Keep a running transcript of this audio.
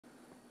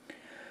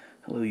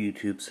Hello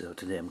YouTube, so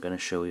today I'm gonna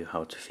show you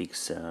how to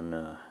fix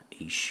an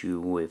issue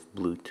with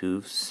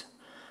Bluetooth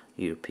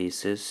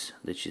earpieces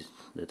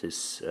that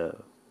is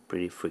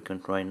pretty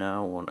frequent right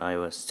now on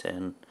iOS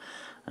 10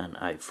 and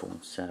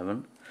iPhone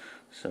 7.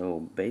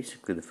 So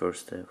basically the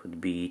first step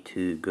would be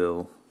to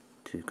go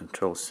to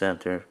Control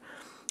Center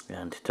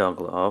and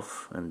toggle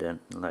off, and then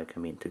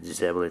to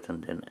disable it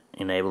and then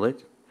enable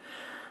it.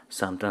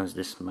 Sometimes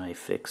this might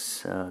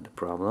fix the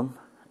problem.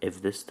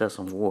 If this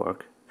doesn't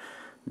work,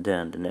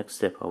 then the next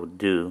step I would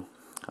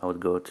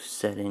go to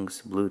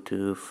Settings,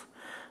 Bluetooth,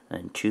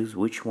 and choose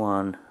which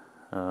one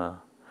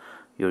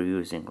you're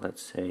using.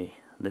 Let's say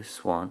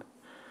this one.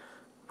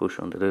 Push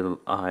on the little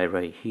I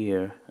right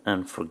here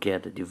and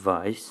forget the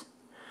device,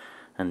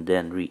 and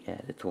then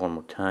re-add it one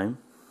more time.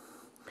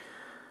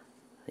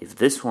 If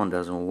this one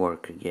doesn't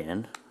work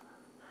again,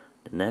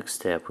 the next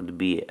step would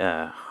be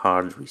a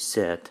hard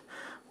reset,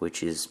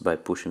 which is by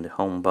pushing the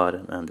home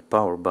button and the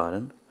power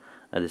button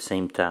at the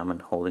same time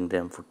and holding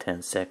them for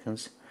 10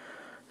 seconds,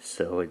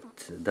 so it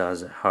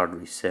does a hard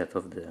reset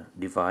of the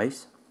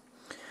device.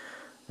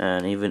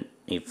 And even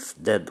if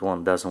that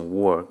one doesn't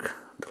work,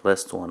 the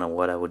last one,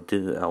 what I would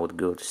do, I would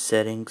go to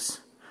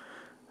Settings,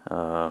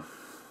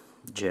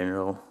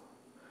 General,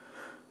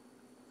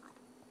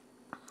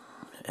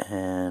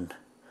 and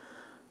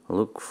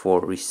look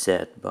for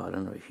Reset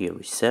button right here,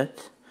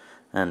 Reset,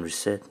 and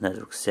reset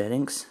network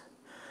settings.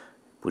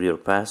 Put your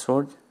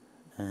password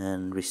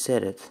and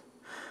reset it,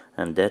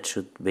 and that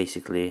should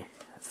basically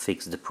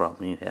fix the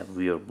problem you have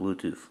with your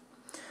Bluetooth.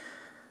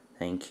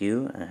 Thank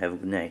you and have a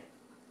good night.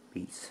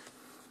 Peace.